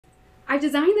I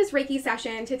designed this Reiki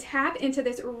session to tap into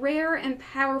this rare and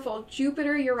powerful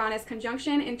Jupiter-Uranus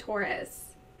conjunction in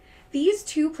Taurus. These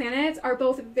two planets are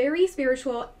both very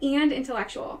spiritual and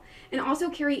intellectual, and also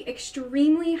carry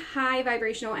extremely high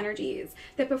vibrational energies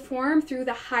that perform through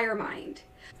the higher mind.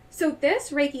 So this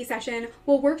Reiki session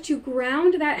will work to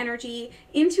ground that energy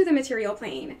into the material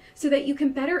plane so that you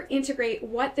can better integrate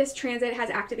what this transit has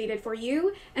activated for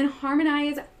you and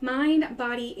harmonize mind,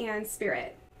 body, and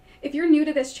spirit. If you're new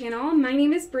to this channel, my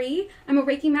name is Bree. I'm a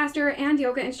Reiki master and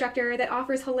yoga instructor that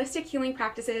offers holistic healing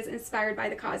practices inspired by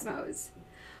the cosmos.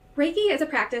 Reiki is a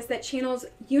practice that channels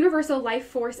universal life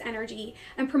force energy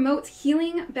and promotes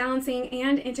healing, balancing,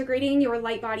 and integrating your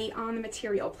light body on the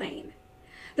material plane.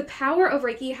 The power of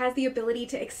Reiki has the ability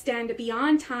to extend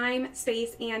beyond time,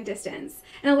 space, and distance,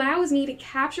 and allows me to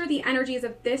capture the energies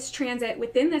of this transit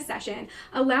within this session,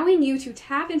 allowing you to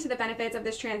tap into the benefits of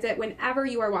this transit whenever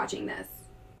you are watching this.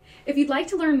 If you'd like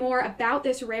to learn more about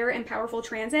this rare and powerful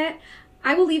transit,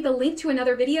 I will leave the link to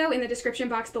another video in the description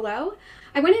box below.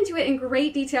 I went into it in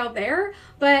great detail there,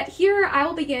 but here I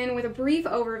will begin with a brief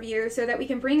overview so that we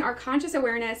can bring our conscious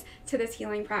awareness to this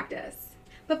healing practice.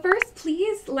 But first,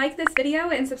 please like this video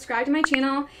and subscribe to my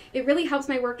channel. It really helps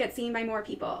my work get seen by more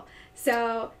people.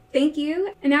 So thank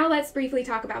you. And now let's briefly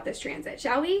talk about this transit,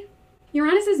 shall we?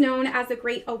 Uranus is known as the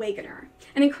Great Awakener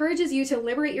and encourages you to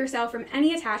liberate yourself from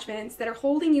any attachments that are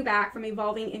holding you back from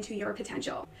evolving into your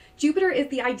potential. Jupiter is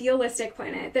the idealistic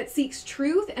planet that seeks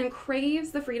truth and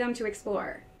craves the freedom to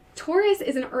explore. Taurus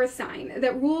is an earth sign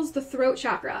that rules the throat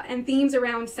chakra and themes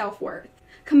around self-worth.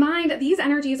 Combined, these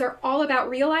energies are all about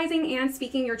realizing and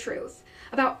speaking your truth,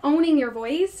 about owning your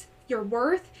voice, your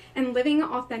worth, and living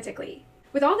authentically.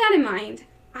 With all that in mind,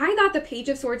 I thought the Page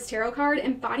of Swords tarot card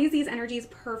embodies these energies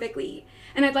perfectly,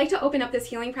 and I'd like to open up this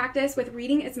healing practice with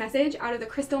reading its message out of the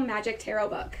Crystal Magic Tarot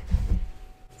book.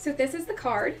 So this is the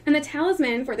card, and the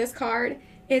talisman for this card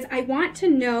is I want to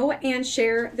know and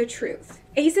share the truth.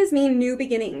 Aces mean new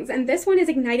beginnings, and this one is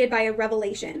ignited by a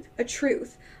revelation, a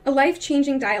truth, a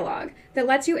life-changing dialogue that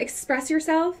lets you express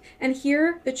yourself and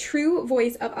hear the true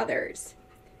voice of others.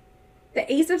 The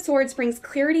Ace of Swords brings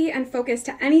clarity and focus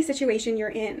to any situation you're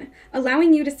in,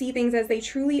 allowing you to see things as they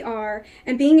truly are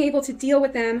and being able to deal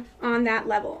with them on that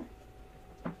level.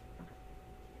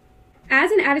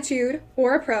 As an attitude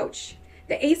or approach,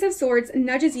 the Ace of Swords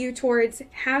nudges you towards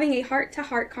having a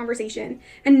heart-to-heart conversation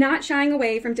and not shying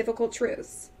away from difficult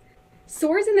truths.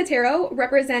 Swords in the tarot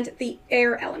represent the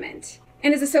air element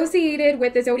and is associated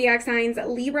with the zodiac signs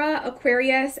Libra,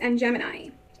 Aquarius, and Gemini.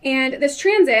 And this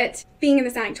transit, being in the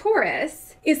sign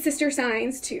Taurus, is sister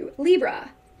signs to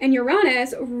Libra, and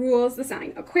Uranus rules the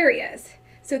sign Aquarius.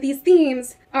 So these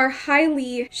themes are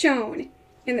highly shown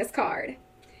in this card.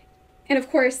 And of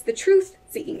course, the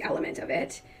truth-seeking element of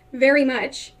it very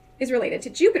much is related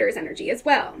to Jupiter's energy as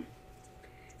well.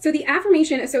 So the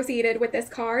affirmation associated with this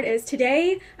card is,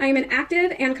 today I am an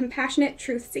active and compassionate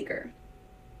truth seeker.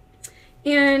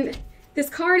 And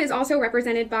this card is also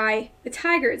represented by the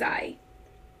tiger's eye.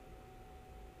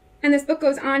 And this book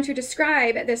goes on to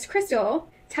describe this crystal.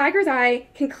 Tiger's eye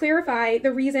can clarify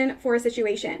the reason for a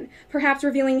situation, perhaps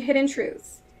revealing hidden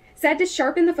truths. Said to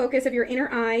sharpen the focus of your inner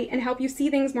eye and help you see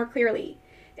things more clearly.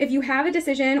 If you have a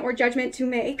decision or judgment to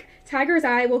make, Tiger's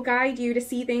eye will guide you to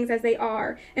see things as they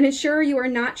are and ensure you are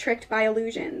not tricked by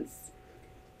illusions.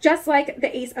 Just like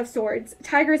the Ace of Swords,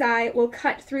 Tiger's eye will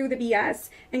cut through the BS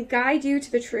and guide you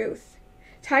to the truth.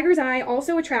 Tiger's eye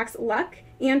also attracts luck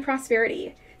and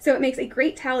prosperity, so it makes a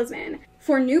great talisman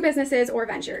for new businesses or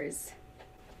ventures.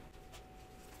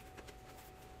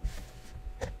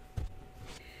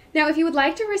 Now, if you would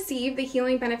like to receive the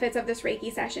healing benefits of this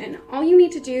Reiki session, all you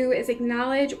need to do is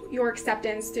acknowledge your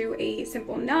acceptance through a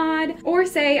simple nod or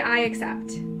say, I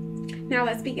accept. Now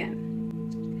let's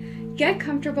begin. Get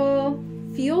comfortable,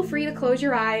 feel free to close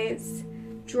your eyes,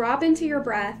 drop into your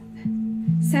breath,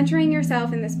 centering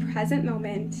yourself in this present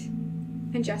moment,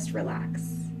 and just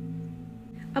relax.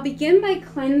 I'll begin by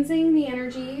cleansing the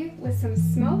energy with some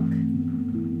smoke.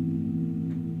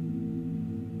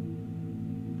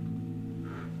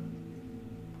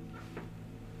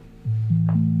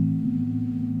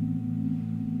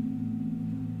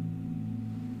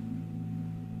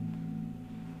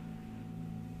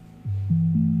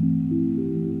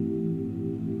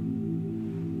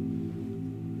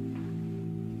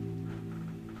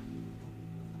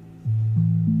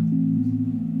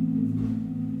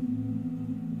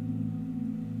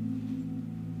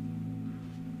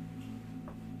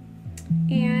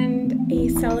 And a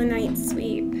selenite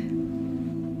sweep.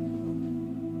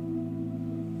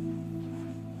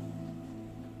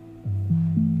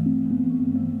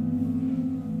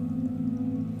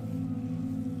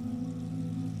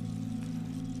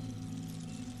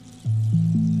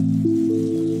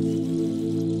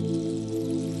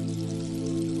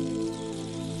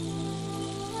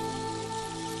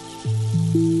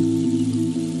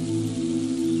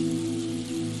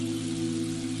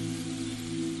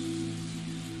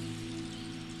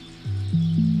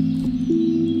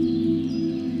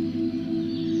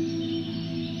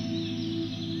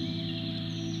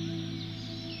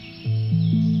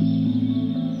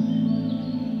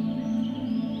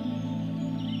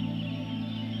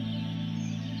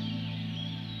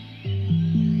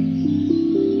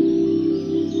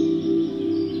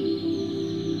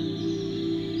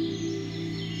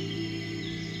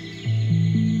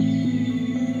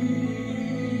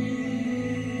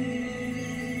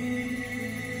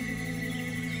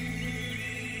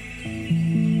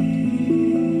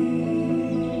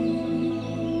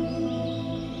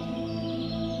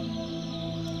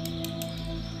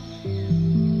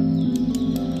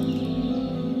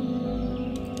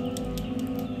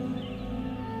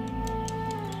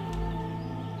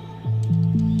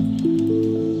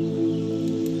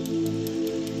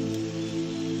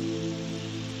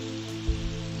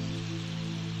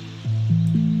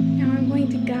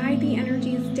 guide the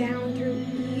energies down through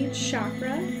each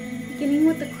chakra, beginning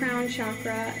with the crown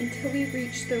chakra until we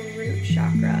reach the root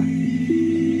chakra.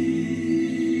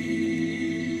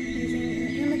 Using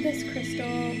an amethyst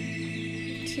crystal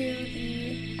to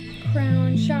the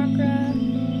crown chakra.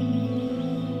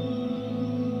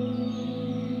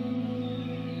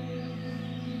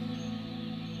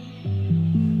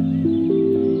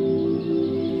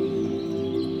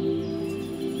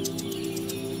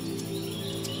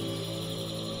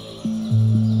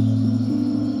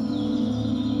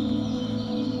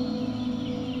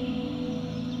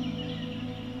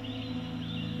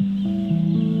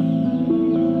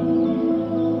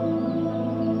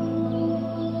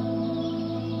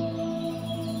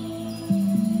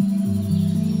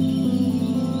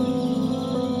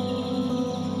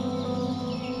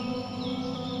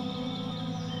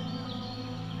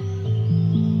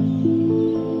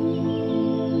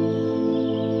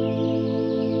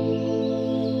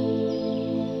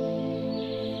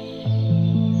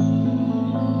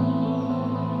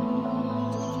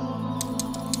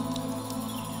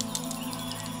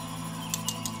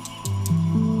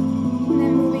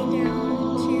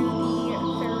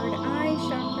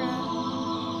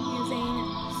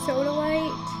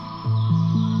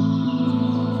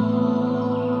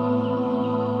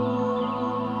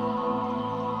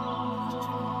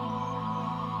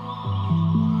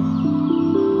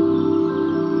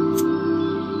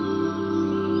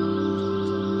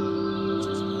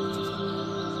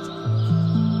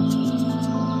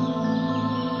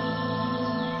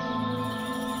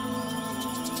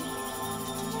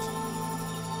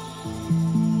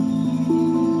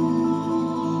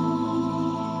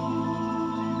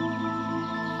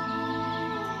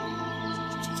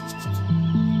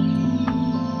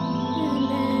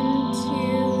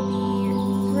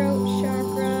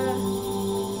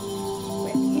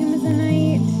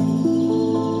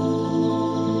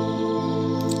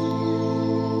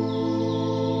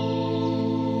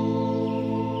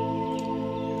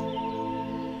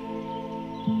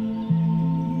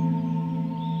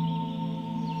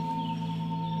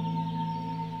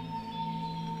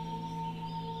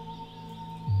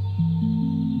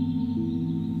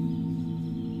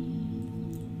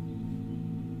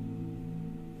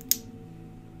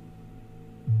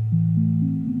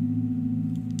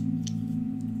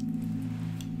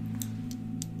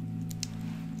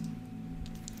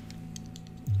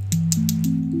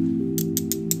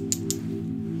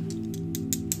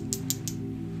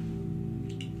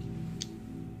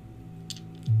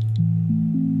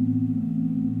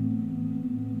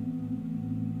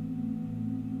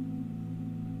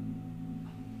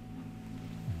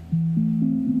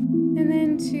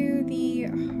 To the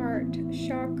heart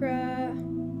chakra,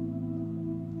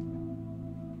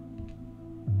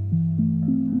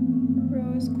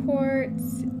 rose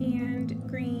quartz and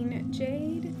green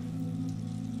jade.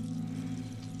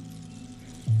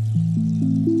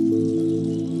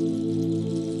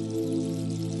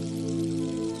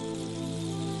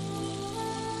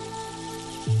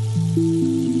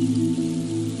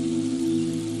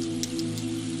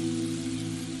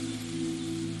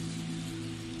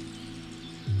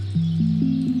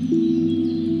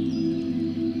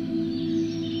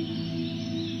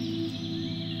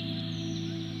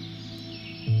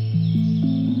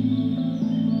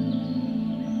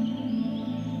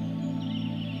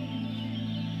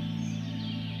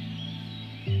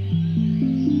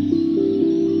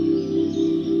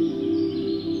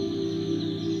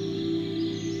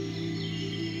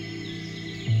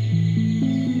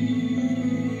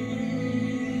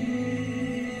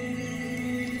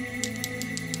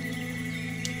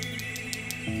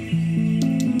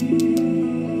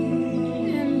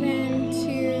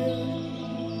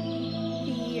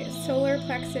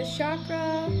 Plexus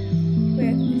chakra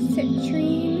with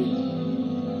citrine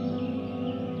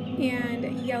and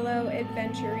yellow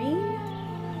aventurine.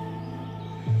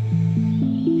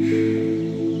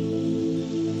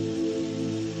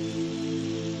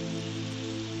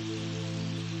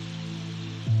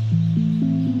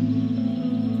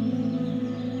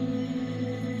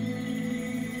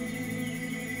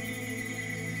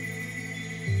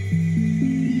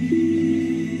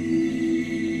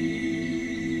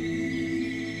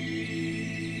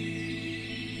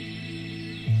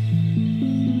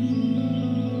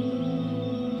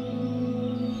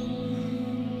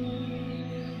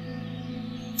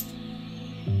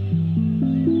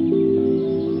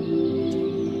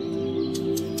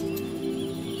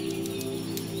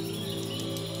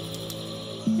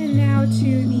 And now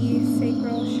to the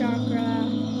sacral chakra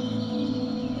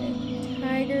with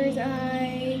tiger's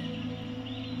eye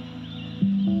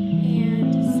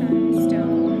and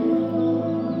sunstone.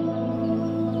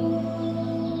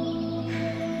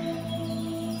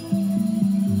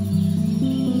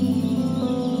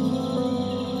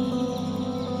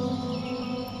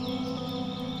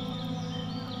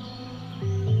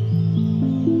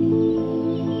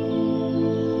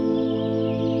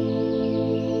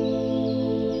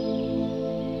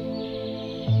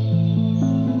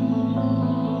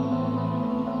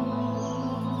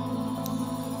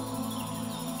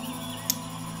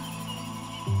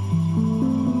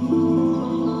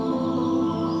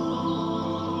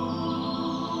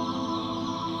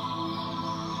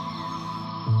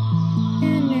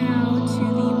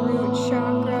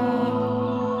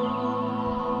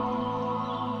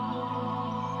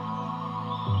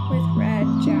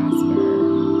 jasper.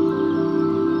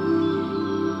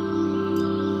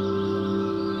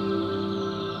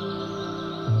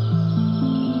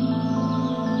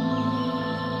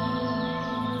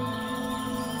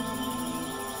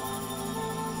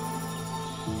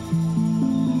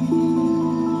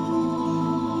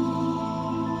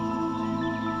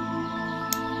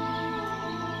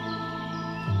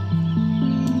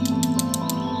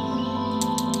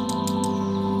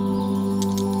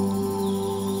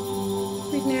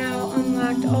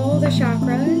 Unlocked all the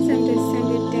chakras and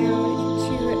descended down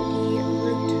into the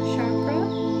root chakra.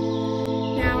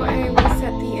 Now I will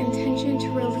set the intention to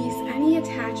release any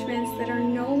attachments that are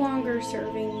no longer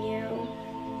serving you,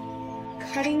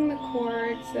 cutting the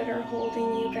cords that are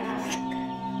holding you back.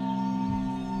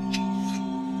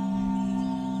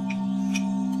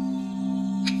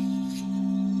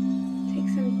 Take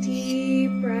some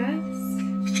deep breaths,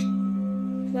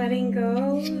 letting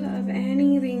go of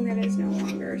anything that is no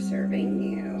longer serving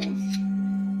you.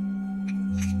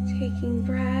 Taking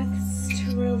breaths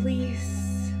to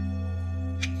release.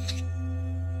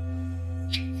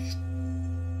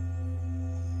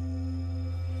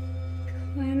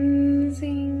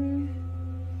 Cleansing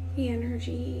the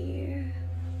energy.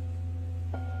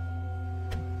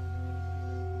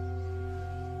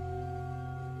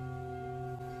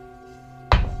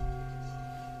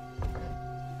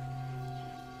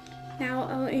 Now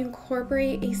I'll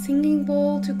incorporate a singing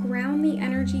bowl to ground the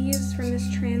energies from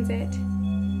this transit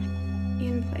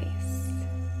in place.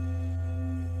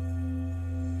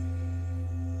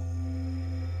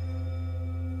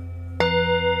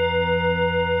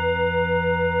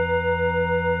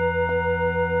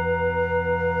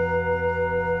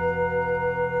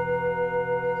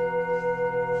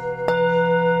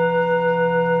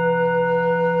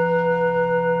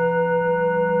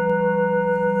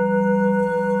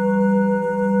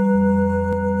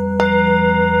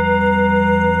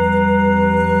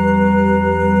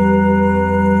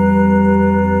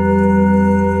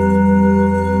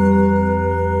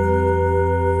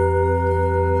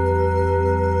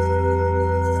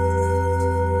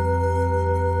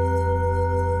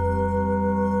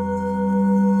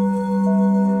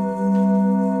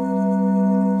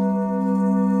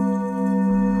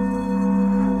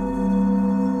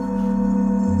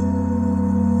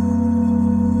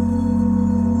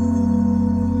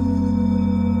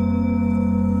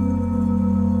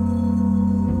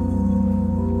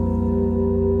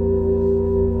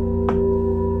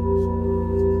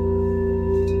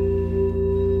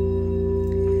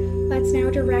 Let's now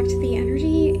direct the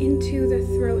energy into the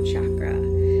throat chakra,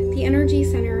 the energy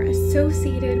center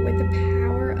associated with the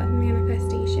power of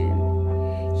manifestation.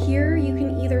 Here you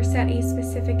can either set a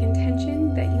specific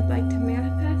intention that you'd like to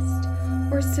manifest,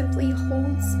 or simply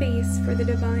hold space for the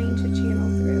divine to channel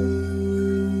through.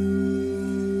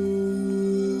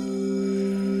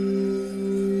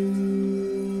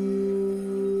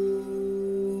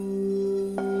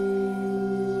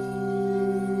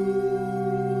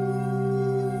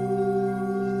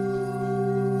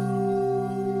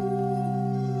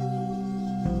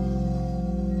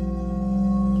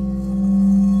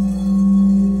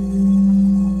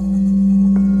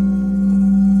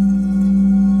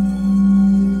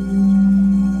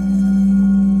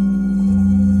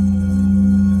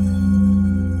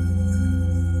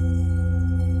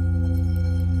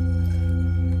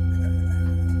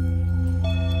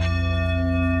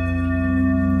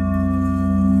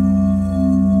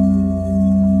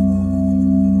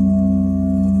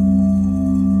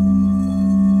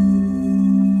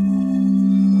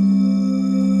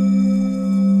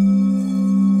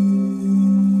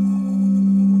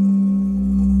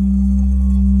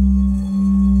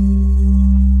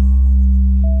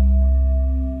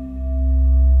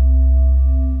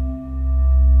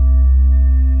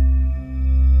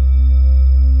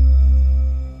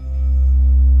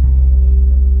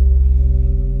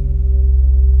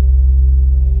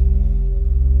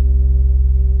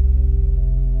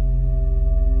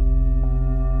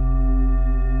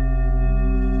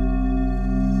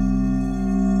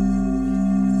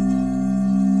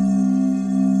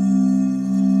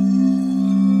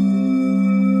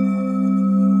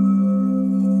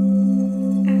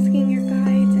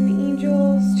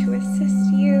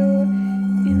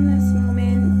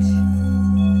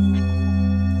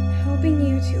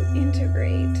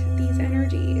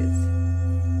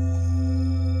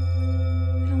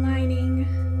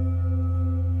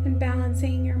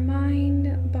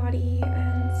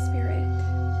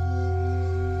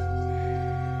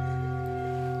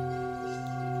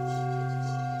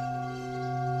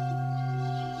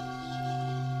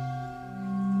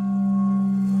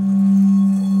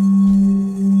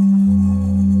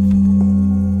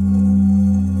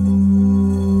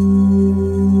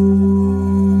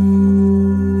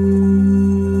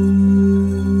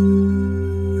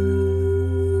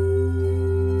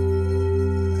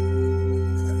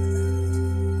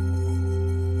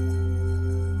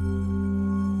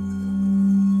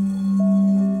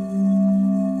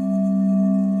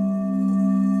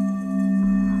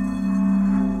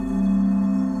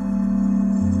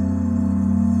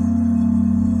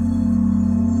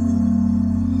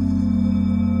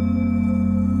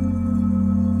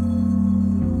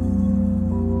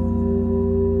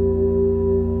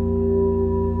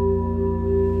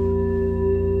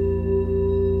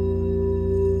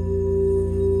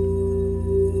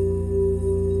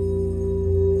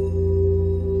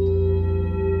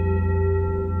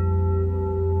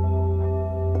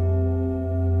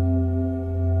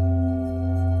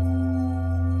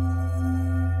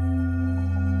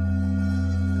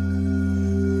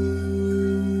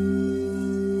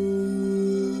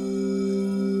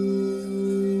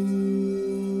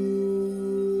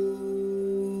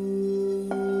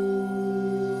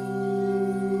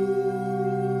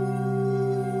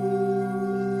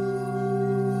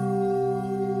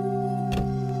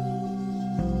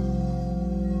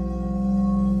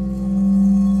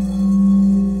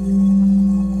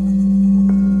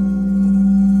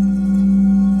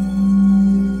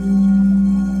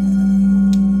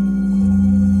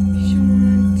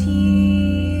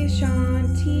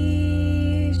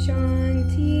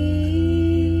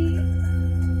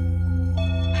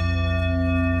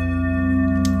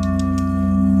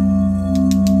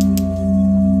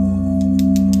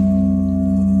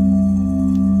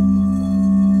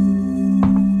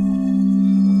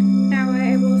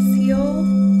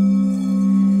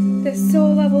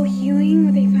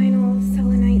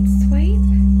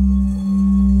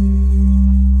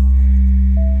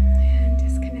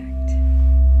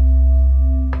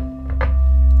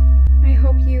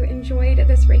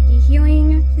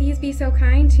 please be so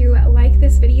kind to like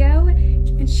this video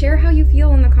and share how you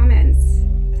feel in the comments.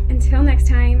 Until next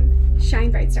time, shine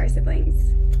bright, star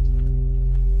siblings.